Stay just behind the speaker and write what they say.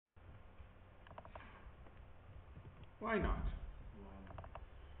Why not? Why not?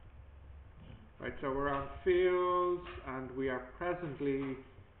 Right, so we're on fields, and we are presently,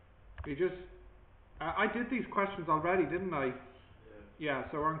 we just, I did these questions already, didn't I? Yeah. Yeah,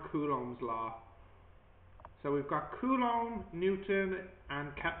 so we're on Coulomb's law. So we've got Coulomb, Newton,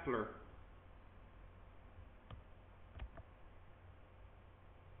 and Kepler.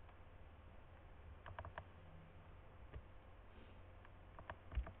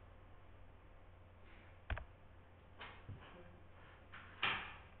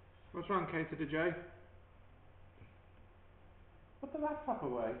 What's wrong, K to the J? Put the laptop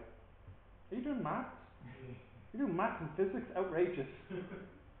away. Are you doing maths? You're doing maths and physics? Outrageous. He's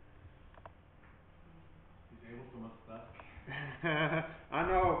able to multitask. I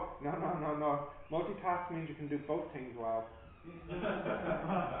know. No. Multitask means you can do both things well.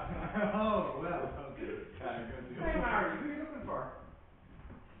 Oh, well, okay. Good. Hey, Mary, who are you looking for?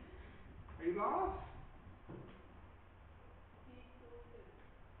 Are you lost?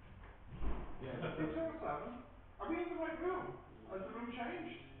 Yeah. P207. Are we in the right room? Has the room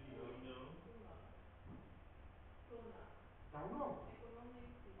changed? Don't know.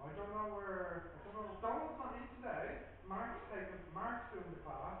 I don't know where. I don't know. Donald's not in today. Mark's doing the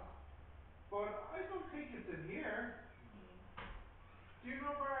class. But I don't think it's in here. Do you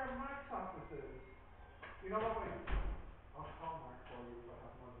know where Mark's office is? You know what? Wait. I'll call Mark for you if I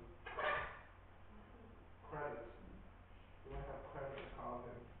have money. Credit. Do I have credit to call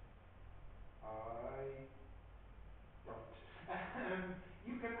him? I don't.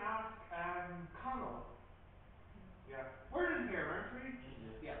 You can ask Connell. Yeah. We're in here, aren't we?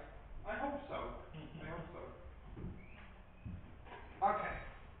 Yeah. I hope so. Okay.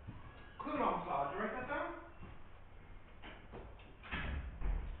 Coulomb's law. Did you write that down?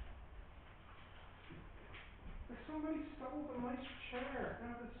 Somebody stole the nice chair.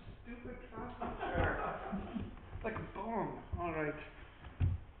 Now this stupid plastic chair. Like a bomb. Alright.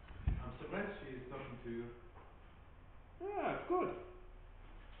 I'm so glad she's talking to you. Yeah, good.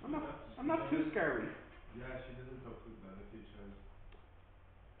 I'm not too scary. Yeah, she doesn't talk to the other teachers.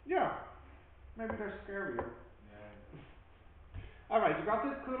 Yeah. Maybe they're scarier. Yeah. Alright, you got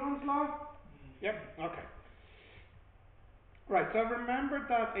this Coulomb's law? Yep, okay. Right, so remember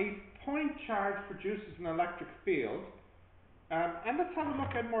that a point charge produces an electric field. And let's have a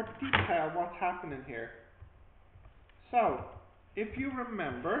look in more detail what's happening here. So, if you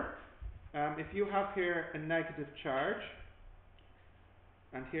remember, if you have here a negative charge,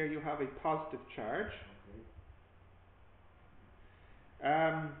 and here you have a positive charge,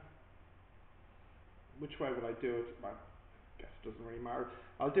 which way will I do it? Well, I guess it doesn't really matter.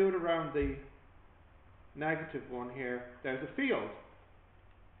 I'll do it around the negative one here. There's a field.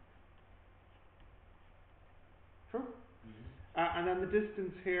 True? And then the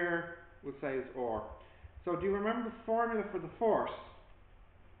distance here, we'll say is r. So do you remember the formula for the force?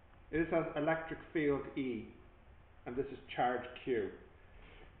 It has electric field E, and this is charge Q.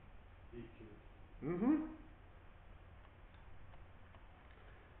 EQ.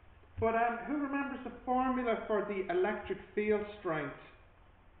 But who remembers the formula for the electric field strength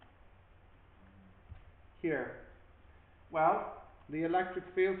here? Well, the electric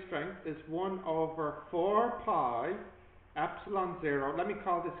field strength is 1 over 4 pi epsilon 0. Let me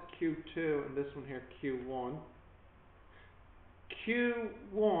call this Q2 and this one here Q1.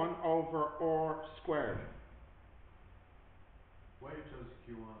 Q1 over R squared. Why you chose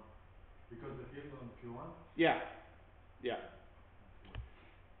Q1? Because the field on Q1? Yeah.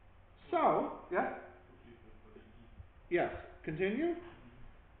 So, yeah? Yes, continue.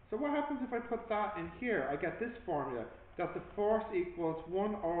 So what happens if I put that in here? I get this formula, that the force equals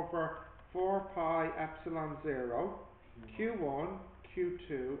 1 over 4 pi epsilon 0 Q1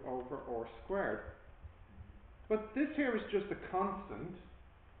 Q2 over R squared. But this here is just a constant,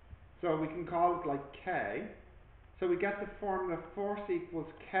 so we can call it like K. So we get the formula force equals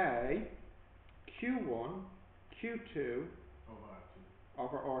K Q1 Q2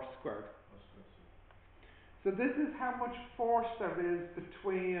 over R squared. So this is how much force there is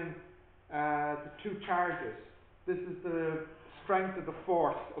between the two charges. This is the strength of the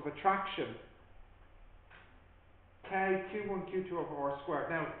force of attraction. K Q1 Q2 over R squared.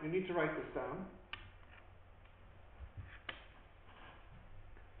 Now you need to write this down.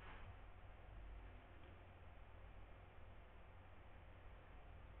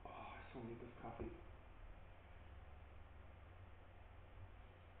 Oh, I so need this coffee.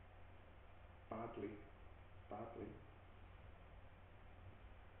 Badly.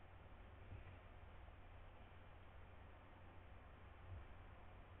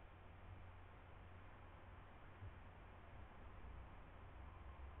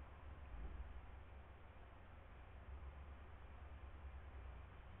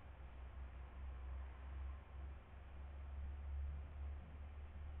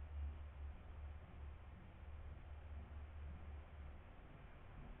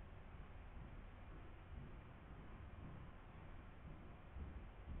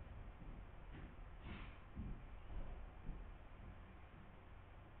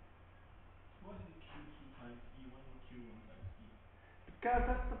 Q1 times E. God,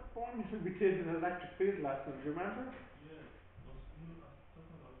 that's the formula we did in electric field lessons, remember? Yeah, but no, I'm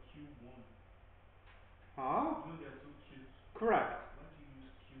talking about Q1. Huh? You know there are two Qs. Correct. Why do you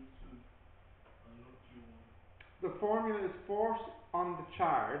use Q2 and not Q1? The formula is force on the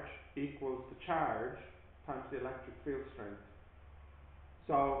charge equals the charge times the electric field strength.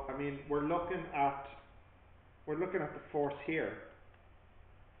 So, I mean, we're looking at the force here.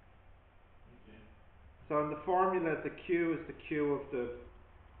 Okay. So in the formula, the Q is the Q of the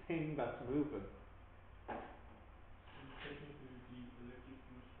thing that's moving. So technically the electric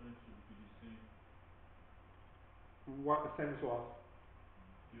field strength should be the same. What the same as what?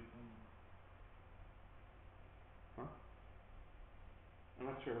 Your formula. Huh? I'm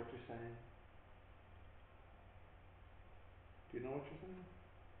not sure what you're saying. Do you know what you're saying?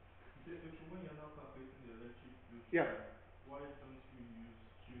 You say, okay, when you're now calculating the electric field Yeah. strength, why don't you use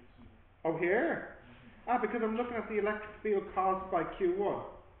Q2? Oh, here? Because I'm looking at the electric field caused by Q1.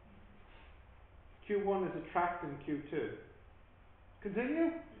 Q1 is attracting Q2. Continue?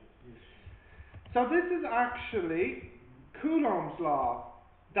 Yes. Yes. So this is actually Coulomb's law,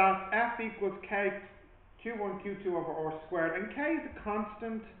 that F equals K Q1 Q2 over R squared, and K is a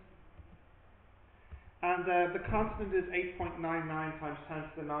constant, and the constant is 8.99 times 10 to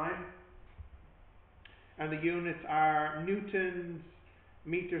the 9, and the units are newtons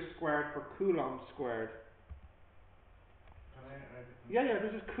meters squared per Coulomb squared. Can I write it down? Yeah,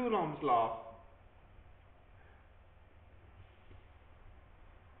 this is Coulomb's law.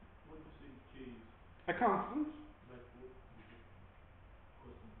 What do you say K is? A constant. Like what is it?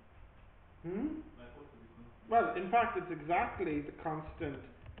 Constant. Like what is the constant? Well, in fact, it's exactly the constant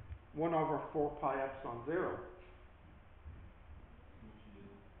 1 over 4 pi epsilon 0.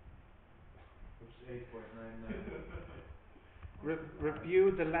 Which is Which is 8.99.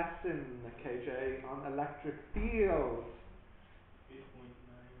 Review the lesson, KJ, on electric fields.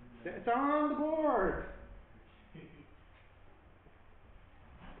 8.99. It's on the board. Okay.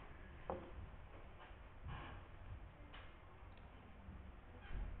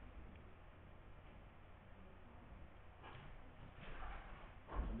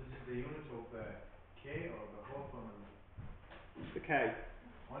 And this is the unit of K or the whole formula? The K.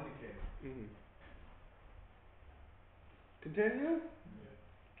 Only K. Continue?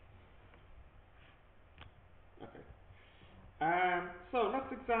 Yeah. Okay. So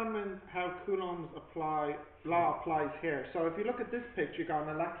let's examine how Coulomb's law applies here. So if you look at this picture, you've got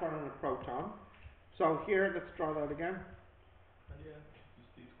an electron and a proton. So here, let's draw that again. Can they ask you to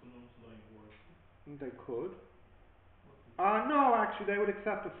state Coulomb's law in words? They could. What is No, actually, they would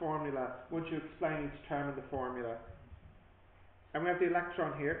accept the formula once you explain each term in the formula. And we have the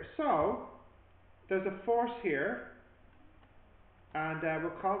electron here. So, there's a force here. And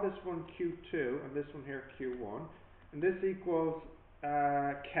we'll call this one Q2 and this one here Q1. And this equals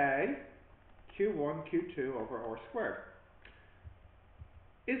K, Q1, Q2 over R squared.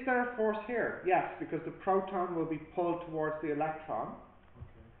 Is there a force here? Yes, because the proton will be pulled towards the electron.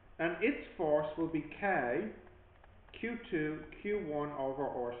 Okay. And its force will be K, Q2, Q1 over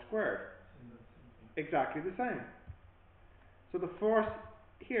R squared. Isn't that the same thing? Exactly the same. So the force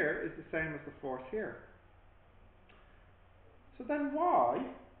here is the same as the force here. So then why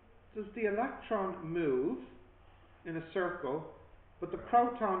does the electron move in a circle, but the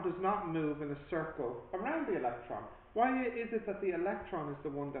proton does not move in a circle around the electron? Why is it that the electron is the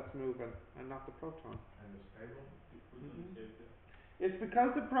one that's moving and not the proton? And it's stable? The proton is heavier. It's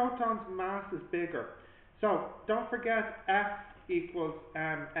because the proton's mass is bigger. So don't forget F equals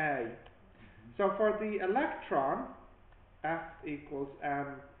ma. So for the electron, F equals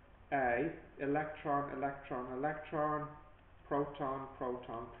ma, electron, electron, electron, proton,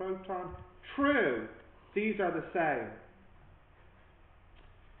 proton, proton. True, these are the same.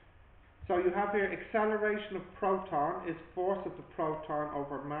 So you have here acceleration of proton is force of the proton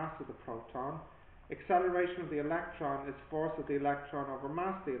over mass of the proton. Acceleration of the electron is force of the electron over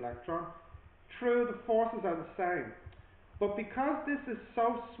mass of the electron. True, the forces are the same. But because this is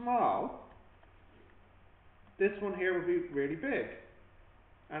so small, this one here will be really big.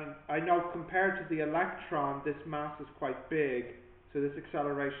 And I know compared to the electron, this mass is quite big, so this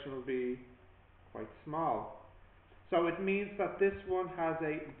acceleration will be quite small. So it means that this one has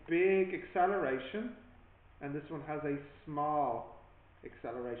a big acceleration, and this one has a small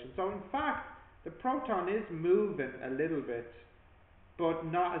acceleration. So in fact, the proton is moving a little bit, but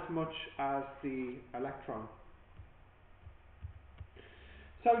not as much as the electron.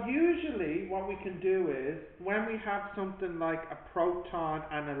 So usually what we can do is, when we have something like a proton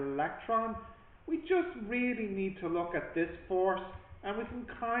and an electron, we just really need to look at this force, and we can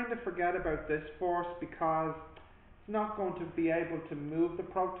kind of forget about this force because It's not going to be able to move the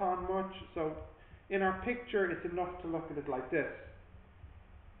proton much. So in our picture, it's enough to look at it like this.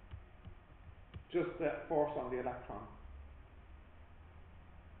 Just the force on the electron.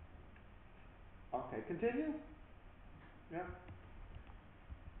 Okay, continue. Yeah.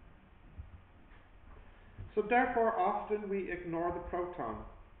 So therefore, often we ignore the proton.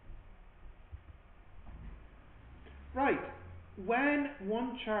 Right. When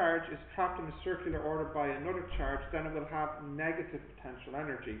one charge is trapped in a circular orbit by another charge, then it will have negative potential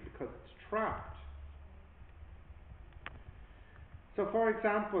energy because it's trapped. So for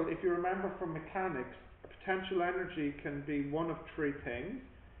example, if you remember from mechanics, a potential energy can be one of three things.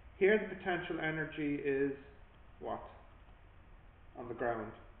 Here the potential energy is what? On the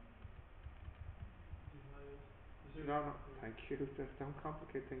ground. No, thank you. Just don't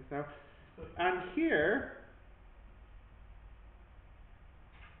complicate things now. And here,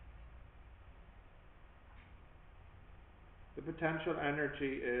 the potential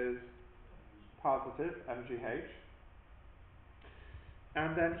energy is positive, MGH.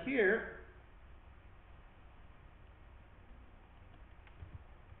 And then here,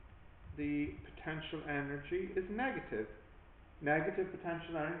 the potential energy is negative. Negative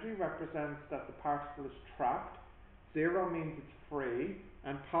potential energy represents that the particle is trapped. 0 means it's free,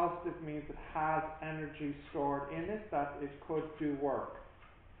 and positive means it has energy stored in it that it could do work.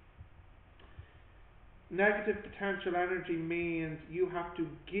 Negative potential energy means you have to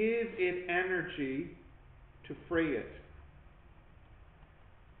give it energy to free it.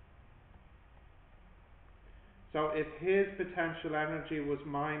 So if his potential energy was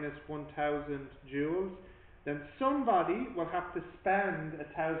minus 1000 joules, then somebody will have to spend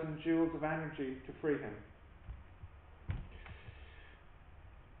 1000 joules of energy to free him.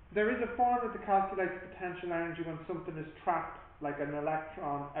 There is a formula to calculate potential energy when something is trapped, like an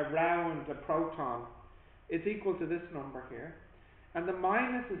electron, around a proton. It's equal to this number here. And the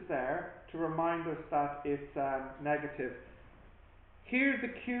minus is there to remind us that it's negative. Here the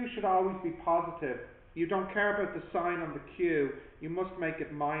Q should always be positive. You don't care about the sign on the Q, you must make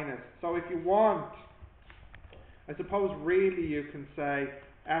it minus. So if you want, I suppose really you can say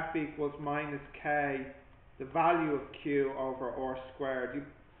F equals minus K, the value of Q over R squared.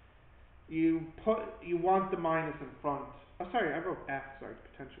 You want the minus in front. Oh sorry, I wrote F, sorry,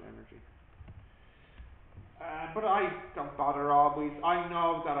 potential energy. But I don't bother always. I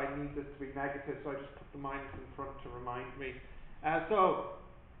know that I need this to be negative, so I just put the minus in front to remind me. As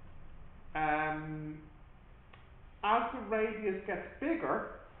the radius gets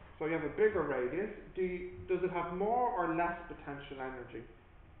bigger, so you have a bigger radius, does it have more or less potential energy?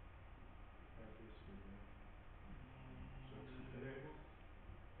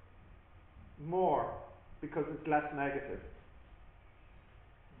 More, because it's less negative.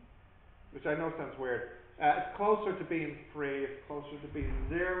 Which I know sounds weird. It's closer to being free, it's closer to being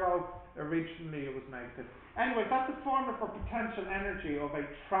 0. Originally it was negative. Anyway, that's the formula for potential energy of a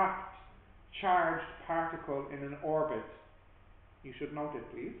trapped charged particle in an orbit. You should note it,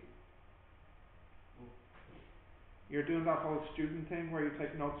 please. You're doing that whole student thing where you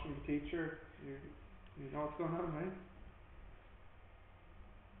take notes from the teacher. You know what's going on, right?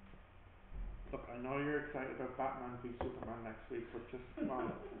 Look, I know you're excited about Batman v Superman next week, but just come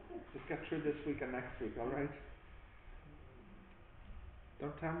on, just get through this week and next week, alright?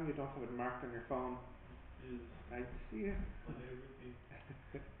 Don't tell me you don't have it marked on your phone. Yes. I see it. On everything.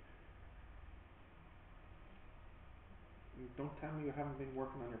 Don't tell me you haven't been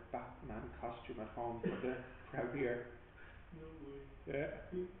working on your Batman costume at home for the premiere. No way.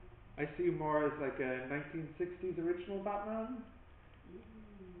 Yeah. I see you more as like a 1960s original Batman.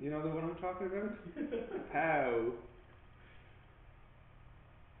 You know the one I'm talking about? How?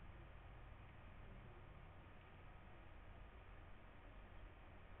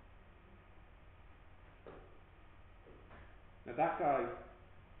 Now that guy,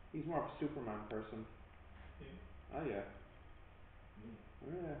 he's more of a Superman person. Him? Oh yeah. Me? Oh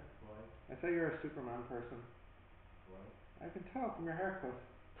yeah. Why? I say you're a Superman person. Why? I can tell from your haircut. Oh.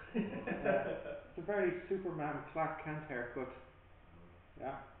 It's a very Superman Clark Kent haircut.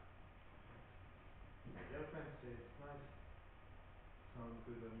 Yeah. My girlfriend says it's nice. Sounds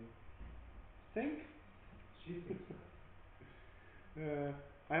good on you. Think? She thinks that.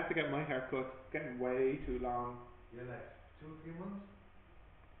 I have to get my haircut. It's getting way too long. Yeah, like 2-3 months?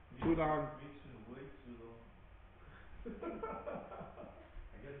 Too long. Me too, way too long.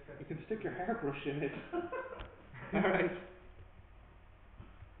 I guess You can stick your hairbrush in it. Alright.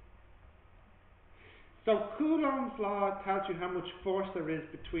 So Coulomb's law tells you how much force there is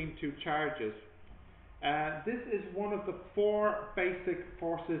between two charges. This is one of the 4 basic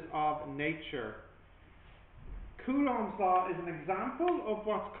forces of nature. Coulomb's law is an example of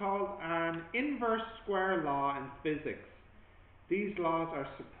what's called an inverse square law in physics. These laws are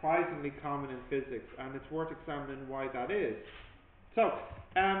surprisingly common in physics, and it's worth examining why that is. So,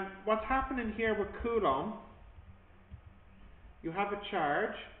 what's happening here with Coulomb, you have a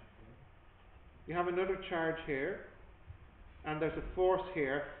charge, you have another charge here, and there's a force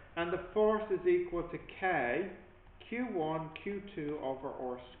here, and the force is equal to K, Q1, Q2 over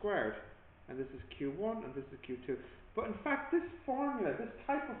R squared. And this is Q1 and this is Q2. But in fact, this formula, this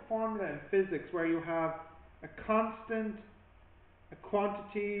type of formula in physics where you have a constant, a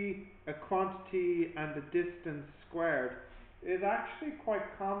quantity, and a distance squared is actually quite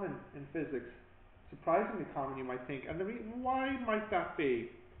common in physics. Surprisingly common, you might think. And why might that be?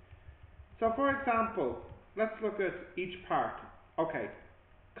 So for example, let's look at each part. Okay,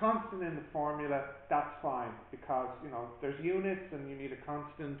 constant in the formula, that's fine, because there's units and you need a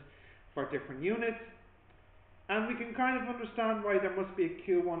constant for different units. And we can kind of understand why there must be a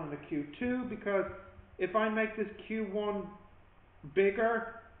Q1 and a Q2, because if I make this Q1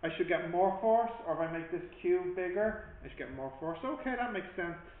 bigger, I should get more force, or if I make this Q bigger, I should get more force. Okay, that makes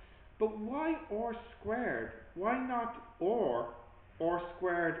sense. But why R squared? Why not R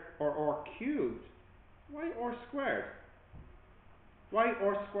squared, or R cubed? Why R squared? Why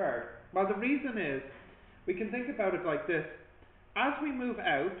R squared? Well, the reason is, we can think about it like this. As we move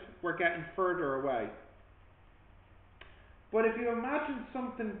out, we're getting further away. But if you imagine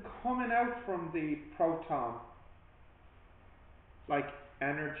something coming out from the proton, like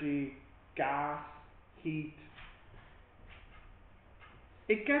energy, gas, heat,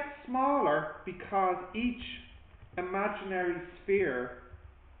 it gets smaller because each imaginary sphere,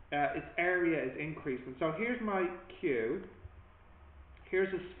 its area is increasing. So here's my Q.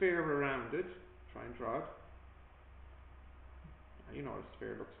 Here's a sphere around it. Try and draw it. You know what a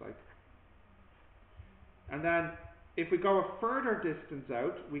sphere looks like. And then, if we go a further distance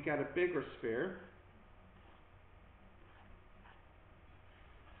out, we get a bigger sphere.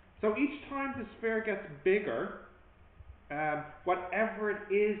 So each time the sphere gets bigger, whatever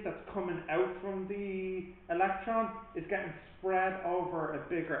it is that's coming out from the electron is getting spread over a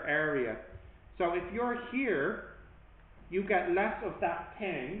bigger area. So if you're here, you get less of that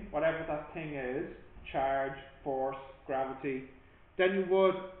thing, whatever that thing is, charge, force, gravity, than you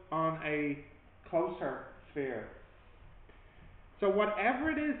would on a closer sphere. So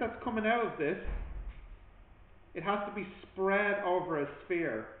whatever it is that's coming out of this, it has to be spread over a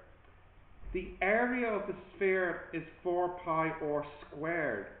sphere. The area of the sphere is 4 pi R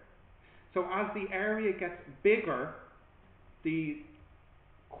squared. So as the area gets bigger, the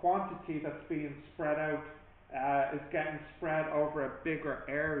quantity that's being spread out is getting spread over a bigger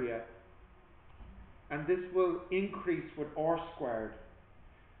area. And this will increase with R squared.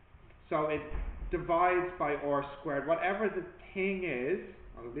 So it divides by R squared. Whatever the thing is,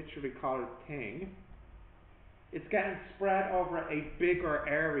 I'll literally call it thing, it's getting spread over a bigger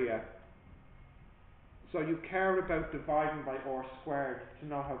area. So you care about dividing by R squared to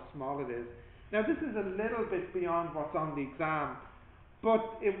know how small it is. Now this is a little bit beyond what's on the exam,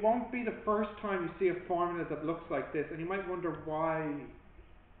 but it won't be the first time you see a formula that looks like this, and you might wonder why.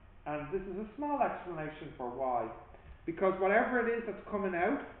 And this is a small explanation for why. Because whatever it is that's coming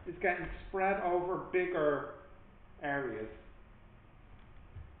out is getting spread over bigger areas.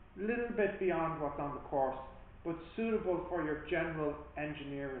 A little bit beyond what's on the course, but suitable for your general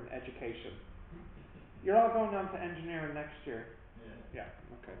engineering education. You're all going on to engineering next year? Yeah.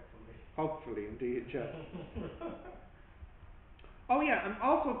 Yeah, okay. Hopefully. Hopefully, indeed, yeah. Oh yeah, and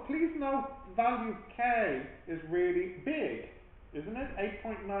also please note the value of K is really big, isn't it?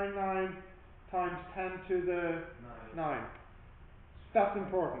 8.99 times 10 to the 9. That's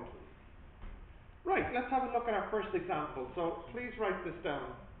important. Right, let's have a look at our first example. So please write this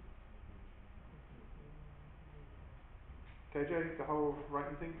down. KJ, the whole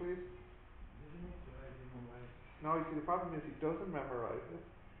writing thing, please. Doesn't need to write it memorize. No, you see, the problem is he doesn't memorize it.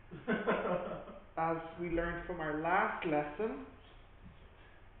 As we learned from our last lesson,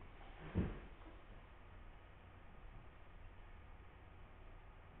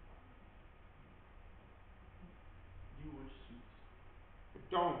 Do you watch Suits?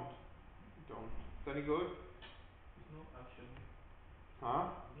 don't. Is that any good? It's not actually. Huh?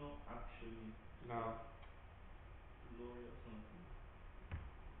 It's not actually. It's No. like lawyer something.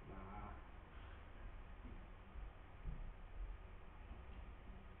 Nah.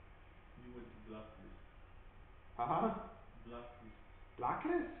 Do you watch Blacklist? Huh? Blacklist.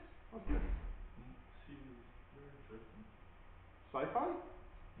 Blacklist? What's this? Series. Very interesting. Sci-fi?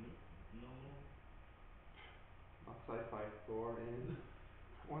 Nope. Normal. Not sci-fi, boring.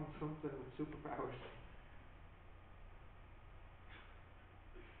 I want something with superpowers.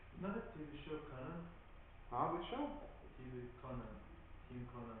 Not a TV show, Conan. Ah, which show? TV Conan. Team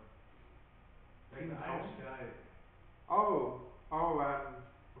Conan. Like Team the Irish Conan? guy. Oh, Forgot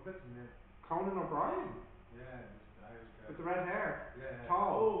his name. Conan O'Brien Yeah, this the Irish guy. with the red hair, Yeah, yeah.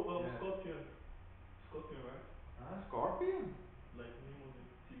 tall. Oh, Yeah. Scorpion. Scorpion, right? Huh? Scorpion? Like name of the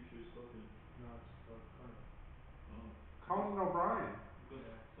TV show is Scorpion. No, it's called Conan. Oh, because Conan O'Brien, Yeah.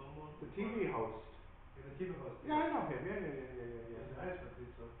 someone the TV apparently. host. Yeah, the TV host, Yeah, yeah. I know him. Yeah. He's Irish, but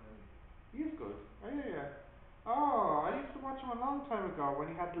he's so funny. He is good. Oh yeah. Oh, I used to watch him a long time ago when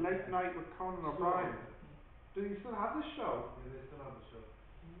he had Late Yeah. Night with Conan Still on O'Brien. it. Do you still have this show? Yeah, they still have the show.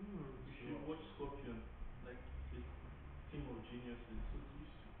 Hmm. You Still should on watch the show. Scorpion. Like a team of geniuses. So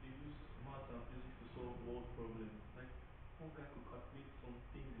they use maths and physics to solve world problems. Like one guy could calculate some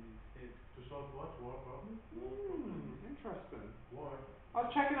things in his head. To solve what? War problem? World problems. Interesting. War? I'll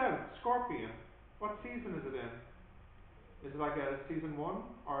check it out. Scorpion. What season is it in? Is it like a season 1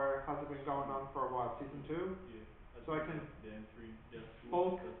 or has it been going on for a while? Season 2? Yeah. I So I think can they're in three. There are two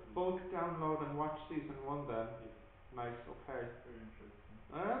bulk chapters. bulk download and watch season 1 then. Yeah. Nice. Okay. Very interesting.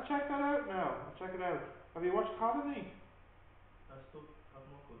 I'll check that out now. I'll check it out. Have you watched Colony? I stopped. I've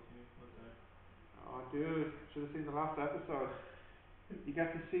not continued. No time. Oh, dude, should have seen the last episode. You get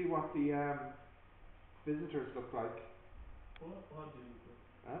to see what the visitors look like. What? How do you look like?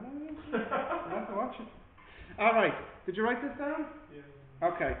 I don't know. You have to watch it. All right. Did you write this down? Yeah.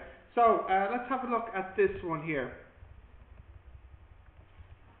 Okay. So let's have a look at this one here.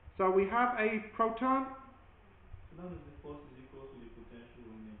 So we have a proton. So that means the force is equal to the potential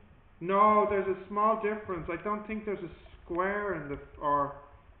in it. No, there's a small difference. I don't think there's a square in the or.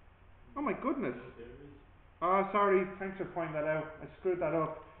 Oh my goodness. Oh, there is. Oh, sorry. Thanks for pointing that out. I screwed that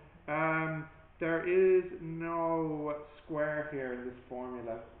up. There is no square here in this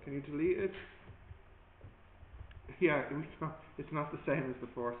formula. Can you delete it? Yeah, it's not the same as the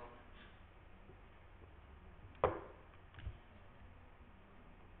force.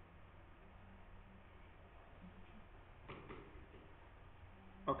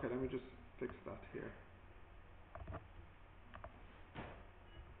 Okay, let me just fix that here.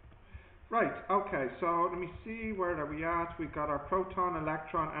 Right, okay, so let me see, where are we at? We've got our proton,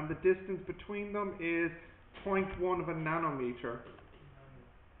 electron, and the distance between them is 0.1 of a nanometer.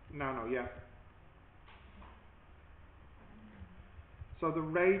 Nano, yeah. So the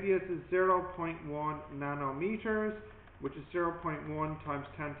radius is 0.1 nanometers, which is 0.1 times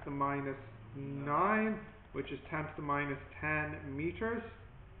 10 to the minus 9, which is 10 to the minus 10 meters.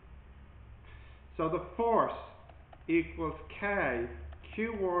 So the force equals K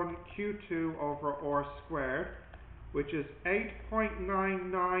Q1 Q2 over R squared, which is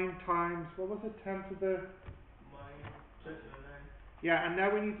 8.99 times, what was it, 10 to the... Mine, 10 to the 9. Yeah, and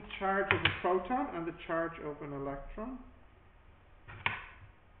now we need the charge of a proton and the charge of an electron.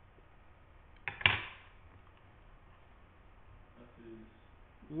 That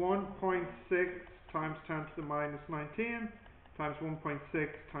is 1.6 times 10 to the minus 19 times 1.6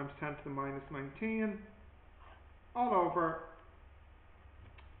 times 10 to the minus 19 all over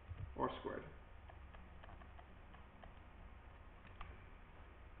R squared.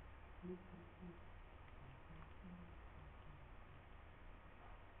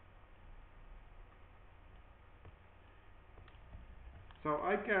 So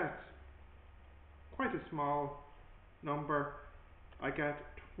I get quite a small number. I get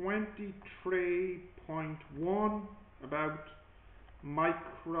 23.1 about micronewtons.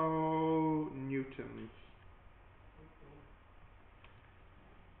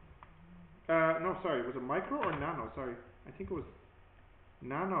 okay. No, sorry, was it micro or nano? Sorry, I think it was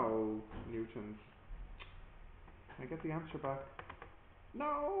nanonewtons. Can I get the answer back?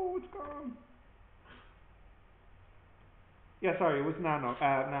 No, it's gone. Yeah, sorry, it was nano.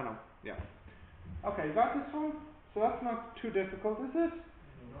 Nano. Yeah. Okay, you got this one? So that's not too difficult, is it?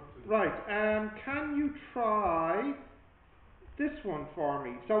 No. Not too. Right. Can you try this one for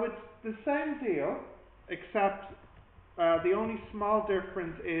me? So it's the same deal, except the only small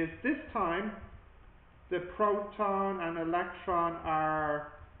difference is this time the proton and electron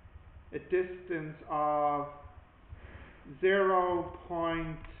are a distance of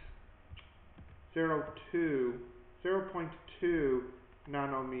 0.02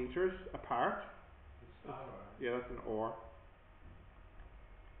 nanometers apart. It's alright. Yeah, that's an or.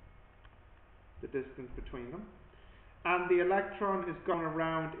 The distance between them. And the electron is going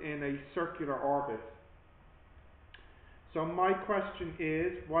around in a circular orbit. So my question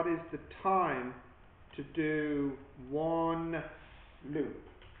is, what is the time to do one loop?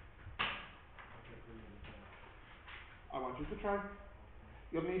 Okay, brilliant. I want you to try. Okay.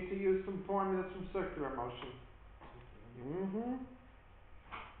 You'll need to use some formulas from circular motion. Circular. Mm-hmm.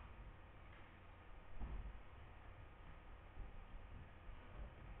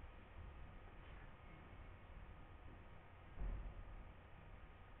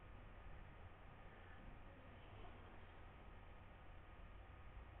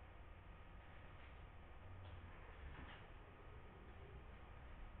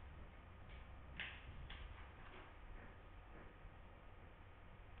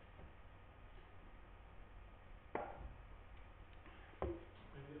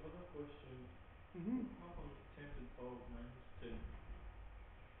 How come 10 to the power of minus 10?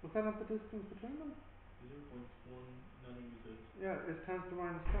 Was that not the distance between them? 0.1 nanometers. Yeah, it's 10 to the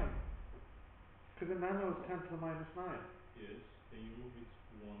minus 10. Because a nano is 10 to the minus 9. Yes, then you move it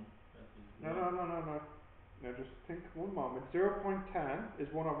 1, that is No, 1. no, no, no, no. Now just think one moment. 0.10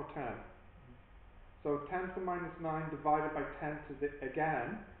 is 1 over 10. Mm. So 10 to the minus 9 divided by 10 to the,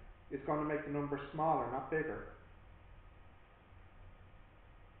 again, is going to make the number smaller, not bigger.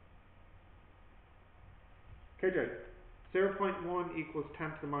 KJ, 0.1 equals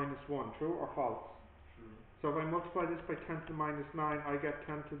 10 to the minus 1, true or false? True. So if I multiply this by 10 to the minus 9, I get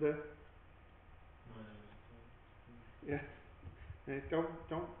 10 to the... Minus 10. Yeah. Don't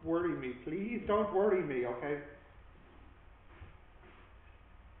worry me, please don't worry me, okay? Okay.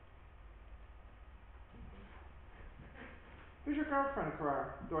 Who's your girlfriend, Karan?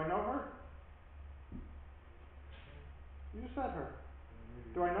 Do I know her? Okay. You just said her. Maybe.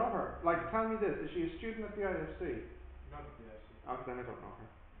 Do I know her? Like, tell me this, is she a student at the IFC? Not the IC. Oh, then I don't know her.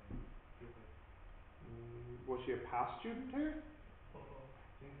 Yeah. Pupil. Was she a past student here? Oh,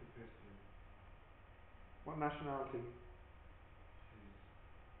 Think the first year. What nationality? She's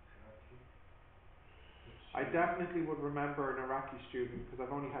Iraqi. But I definitely would remember an Iraqi student because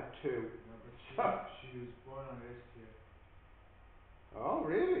I've only had two. No, but she was born and raised here. Oh,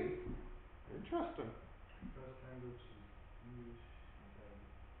 really? Interesting. First language is English and Arabic.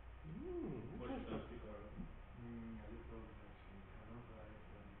 but she can Interesting. speak Arabic. A little like she cannot write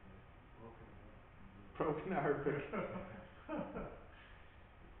and like broken Arabic. Broken Arabic.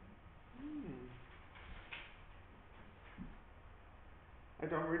 Hmm. I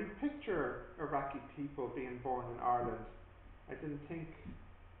don't really picture Iraqi people being born in Ireland. I didn't think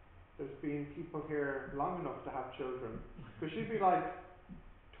there's been people here long enough to have children. Because she'd be like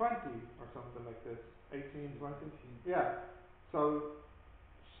 20 or something like this. 18, 20? 18. Yeah. So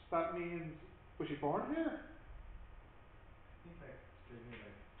that means, was she born here? I think like stayed here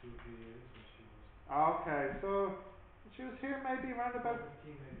like 2 3 years when she was Okay, so she was here maybe around about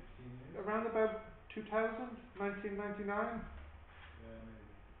 15 maybe 15 years. around about 2000, 1999. Yeah,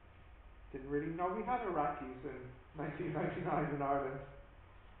 maybe. Didn't really know we had Iraqis in 1999 in Ireland.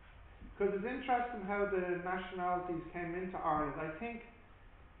 Because it's interesting how the nationalities came into Ireland. I think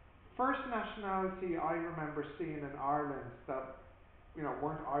first nationality I remember seeing in Ireland that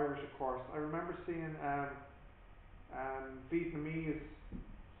weren't Irish, of course. I remember seeing Vietnamese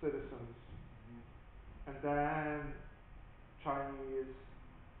citizens, and then Chinese,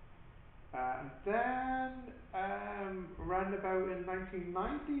 and then around about in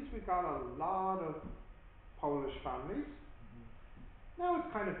 1990s we got a lot of Polish families. Now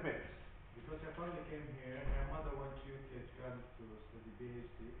it's kind of mixed. Because her family came here, her mother went to UK to Cardiff to study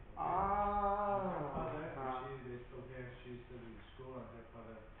PhD, okay? And her father, they still here, she studied in school and her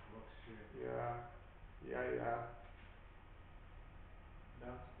father works here. Yeah, yeah, yeah.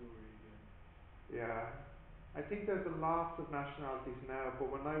 That story again. Yeah. I think there's a lot of nationalities now, but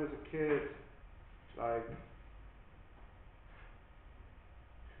when I was a kid, like,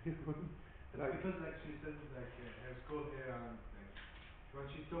 It's like, because like she studied like her school here and like when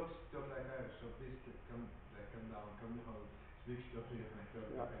she talk like Irish, so please come down, speak slowly when I talk,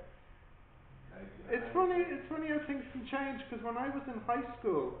 yeah. okay? Like It's funny. It's funny how things can change. Because when I was in high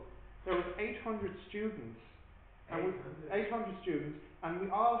school, there was 800 students, and 800. 800 students, and we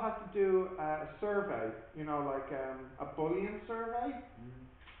all had to do a survey. Like a bullying survey.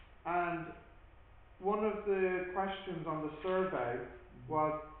 And one of the questions on the survey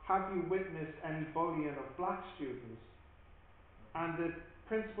was, "Have you witnessed any bullying of black students?" And the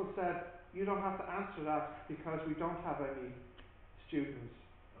principal said, "You don't have to answer that because we don't have any students."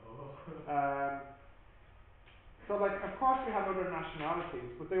 Oh. So like, of course we have other nationalities,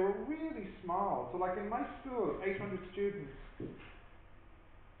 but they were really small. So like in my school, 800 students,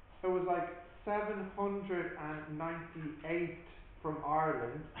 there was like 798 from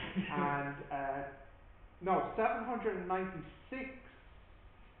Ireland, and no, 796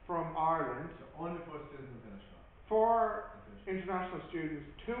 from Ireland. So only for students international. 4 international students,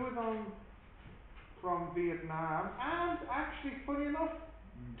 2 of them from Vietnam, and actually, funny enough,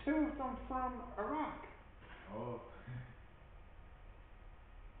 2 of them from Iraq. Oh.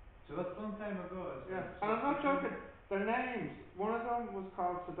 So that's long time ago. Yeah, So and I'm not joking. Their names. One of them was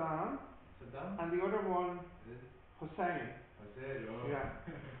called Saddam, Saddam? and the other one Is Hussein. Hussein, oh. Yeah.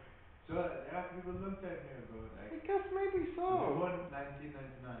 So Iraq people long time here ago, I like. guess maybe So so. they born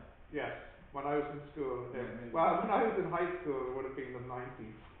 1999. Yes, when I was in school. Yeah, maybe. Well, when I was in high school, it would have been the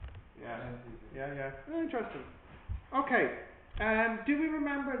 90s. Yeah. 90s. Yeah, yeah. Interesting. Okay. Do we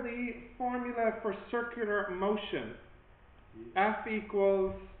remember the formula for circular motion? Yeah. F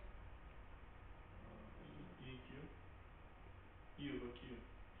equals Q over Q.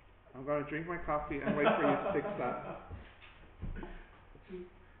 I'm going to drink my coffee and wait for you to fix that.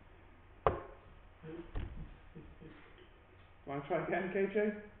 Want to try again, KJ?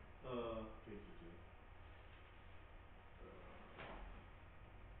 KJJ.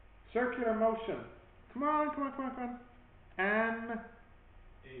 Circular motion. Come on, come on, come on, come on. M.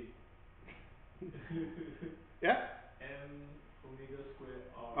 A. Yeah? M omega squared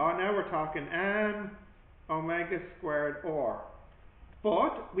R. Oh, now we're talking M omega squared R.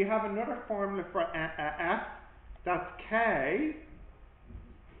 But we have another formula for F. That's K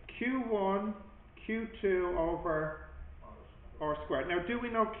Q1 Q2 over R squared. Now, do we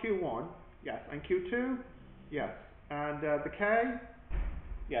know Q1? Yes. And Q2? Yes. And the K?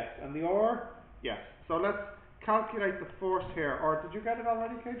 Yes. And the R? Yes. So let's calculate the force here. Or did you get it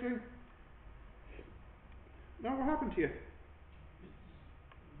already, KJ? No, what happened to you? It's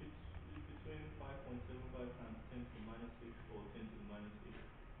between 5.75 times 10 to the minus 6 or 10 to the minus 8.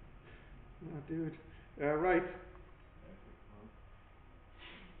 Oh, dude. Right.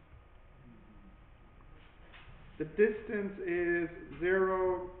 The distance is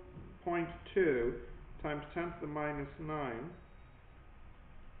 0.2 times 10 to the minus 9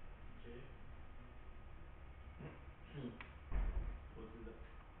 Okay. What is that?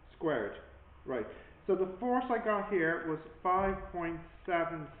 squared. Right. So the force I got here was 5.77.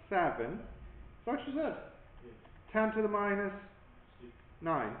 That's what you said. Yeah. 10 to the minus 6.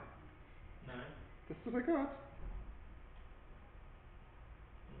 9. 9? That's what I got. Okay,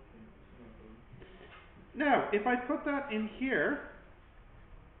 that's not a problem. Now, if I put that in here,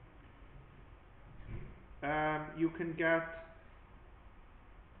 you can get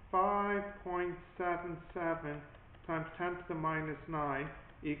 5.77 times 10 to the minus 9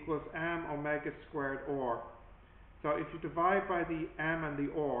 equals m omega squared r. So if you divide by the m and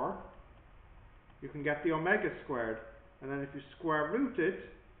the r, you can get the omega squared. And then if you square root it,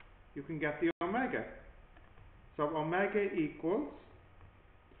 you can get the omega. So omega equals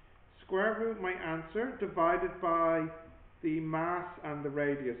square root my answer divided by the mass and the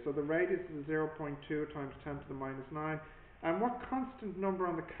radius. So the radius is 0.2 times 10 to the minus 9. And what constant number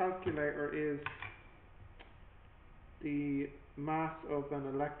on the calculator is the mass of an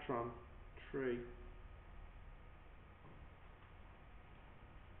electron? 3.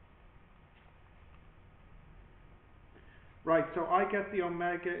 Right, so I get the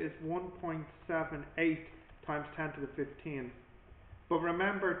omega is 1.78 times 10 to the 15. But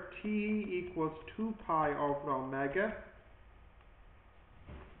remember, t equals 2 pi over omega.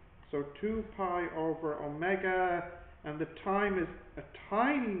 So 2 pi over omega, and the time is a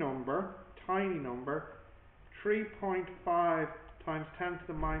tiny number, 3.5 times 10 to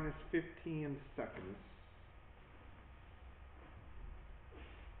the minus 15 seconds.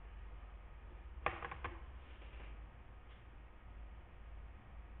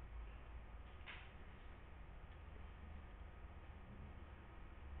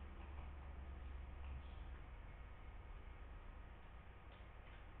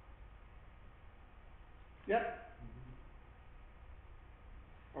 Yep.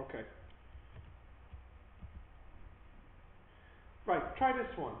 Okay. Right, try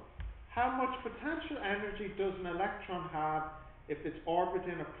this one. How much potential energy does an electron have if it's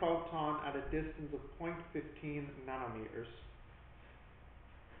orbiting a proton at a distance of 0.15 nanometers?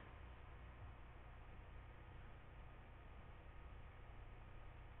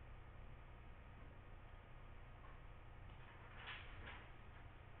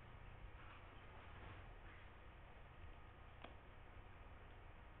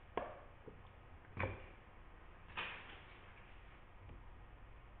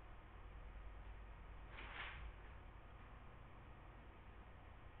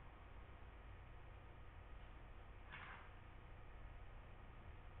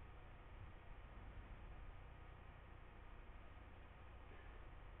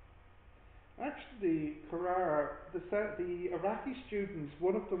 Actually, the Iraqi students,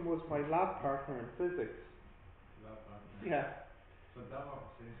 one of them was my lab partner in physics. Lab partner. Yeah. Saddam or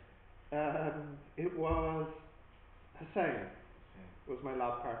Hussein? It was Hussein Hussein. was my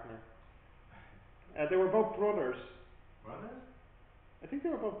lab partner. They were both brothers. Brothers? I think they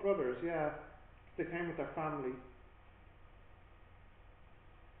were both brothers, yeah. They came with their family.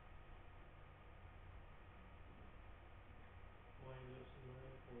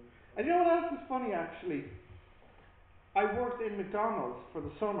 And you know what else is funny actually? I worked in McDonald's for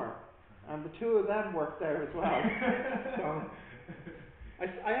the summer, and the two of them worked there as well. So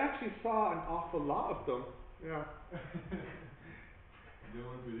I actually saw an awful lot of them. Yeah. They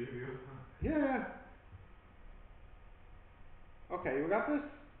won't believe you. Yeah. Okay, we got this?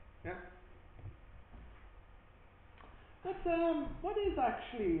 Yeah. What is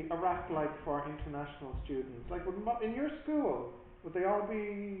actually Iraq like for international students? Like, in your school, would they all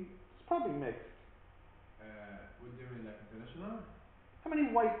be? It's probably mixed. What do you mean, like international? How many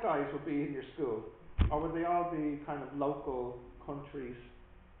white guys would be in your school, or would they all be kind of local countries?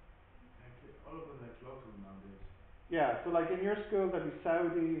 Like all of them like local nowadays. Yeah. So like in your school, there'd be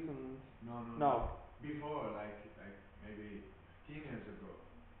Saudis and No, no, no. no, Before, maybe 15 years ago.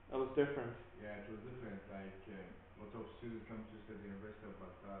 it was different. Yeah, it was different. Like lots of students come to study University of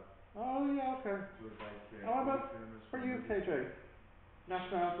Baghdad. Oh yeah, okay. It was like And what really about famous for for you, medicine. KJ?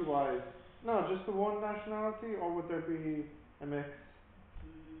 Nationality wise, no, just the one nationality, or would there be a mix? It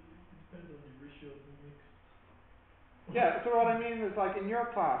depends on the ratio of the mix. Yeah. So what I mean is, like in your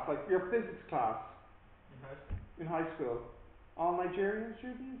class, like your physics class In high school? in high school, all Nigerian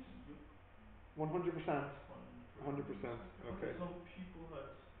students. Yup. 100%. 100%. 100%. Okay, Okay. some people had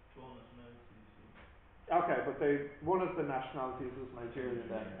dual nationality, so. Okay, but one of the nationalities was Nigerian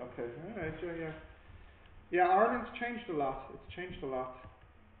then. Yeah. Okay. Alright, yeah. Yeah, Ireland's changed a lot. It's changed a lot.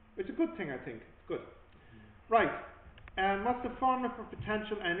 It's a good thing, I think. It's good. Right. What's the formula for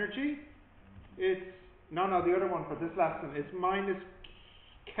potential energy? It's no, the other one for this lesson. It's minus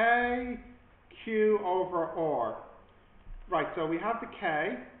K Q over R. Right, so we have the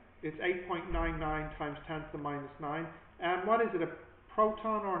K. It's 8.99 times 10 to the minus 9. And what is it, a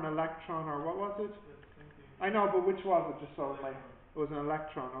proton or an electron, or what was it? Yeah, the same thing. I know, but which was it, just so Electron. it was an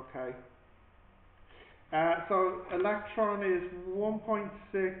electron, okay. So electron is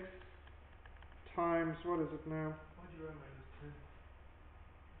 1.6 times, what is it now? Why'd you write minus 10?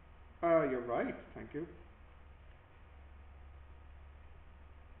 You're right, thank you.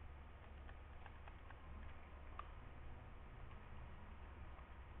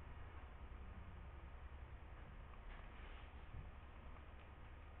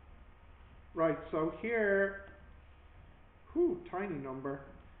 Right, so here, tiny number.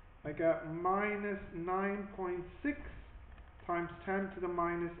 I got minus 9.6 times 10 to the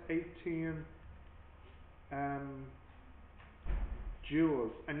minus 18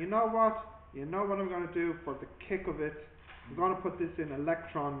 joules. And you know what? You know what I'm going to do for the kick of it? I'm going to put this in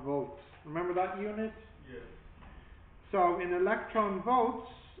electron volts. Remember that unit? Yes. So in electron volts,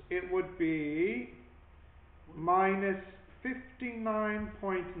 it would be minus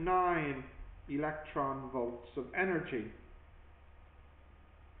 59.9 electron volts of energy.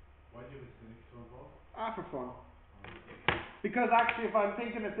 Why do you have it in electron volt? For fun. Because actually, if I'm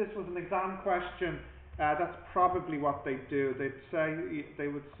thinking if this was an exam question, that's probably what they'd do. They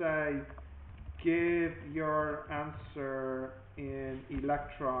would say, give your answer in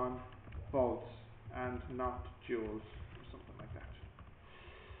electron volts and not joules, or something like that.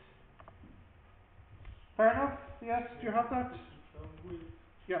 Fair enough? Yes? Do you have that? Wait.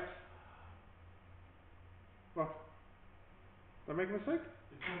 Yes. What? Did I make a mistake?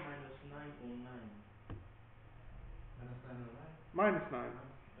 It's not minus 9 or 9. Minus 9 or 9? Minus 9. Are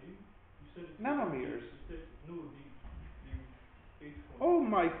you? You said it's Nanometers. You said no. The 8 point. Oh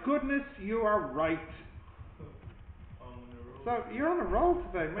my goodness, you are right. I'm on a roll. So you're on a roll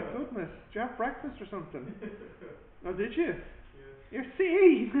today. My goodness. Did you have breakfast or something? Oh, did you? Yes. You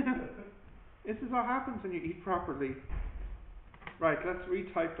see? This is what happens when you eat properly. Right, let's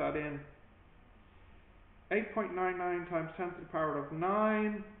retype that in. 8.99 times 10 to the power of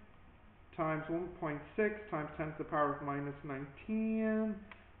 9 times 1.6 times 10 to the power of minus 19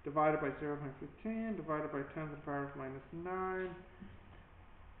 divided by 0.15 divided by 10 to the power of minus 9.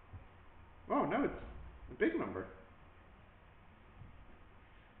 Oh, no, it's a big number.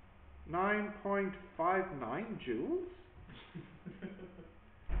 9.59 joules?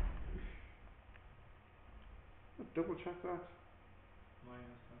 Let's double check that.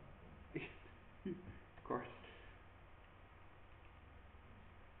 Minus 9. Of course.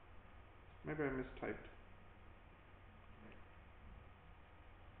 Maybe I mistyped.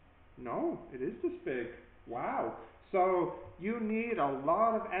 No, it is this big. Wow. So you need a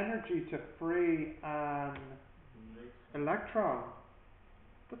lot of energy to free an electron.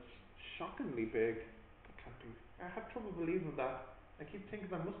 That's shockingly big. I have trouble believing that. I keep thinking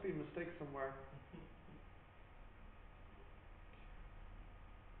there must be a mistake somewhere.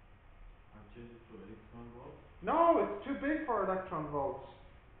 I'll change it to electron volt. No, it's too big for electron volts.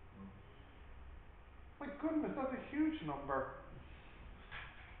 Oh. My goodness, that's a huge number.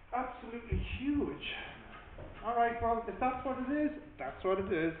 Absolutely huge. Alright, well, if that's what it is, that's what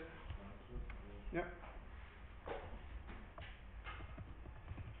it is. That's what it is. Yep.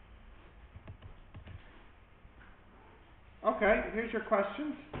 Okay, here's your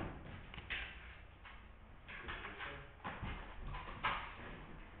questions.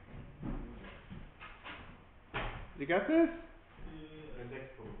 You get this? Yeah, The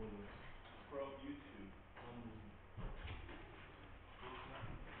next proposal. from YouTube.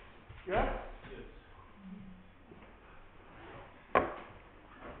 It's not. Yes? Yes.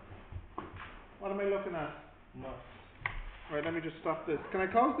 What am I looking at? Math. Right, let me just stop this. Can I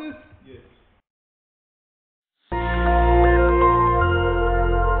close this? Yes.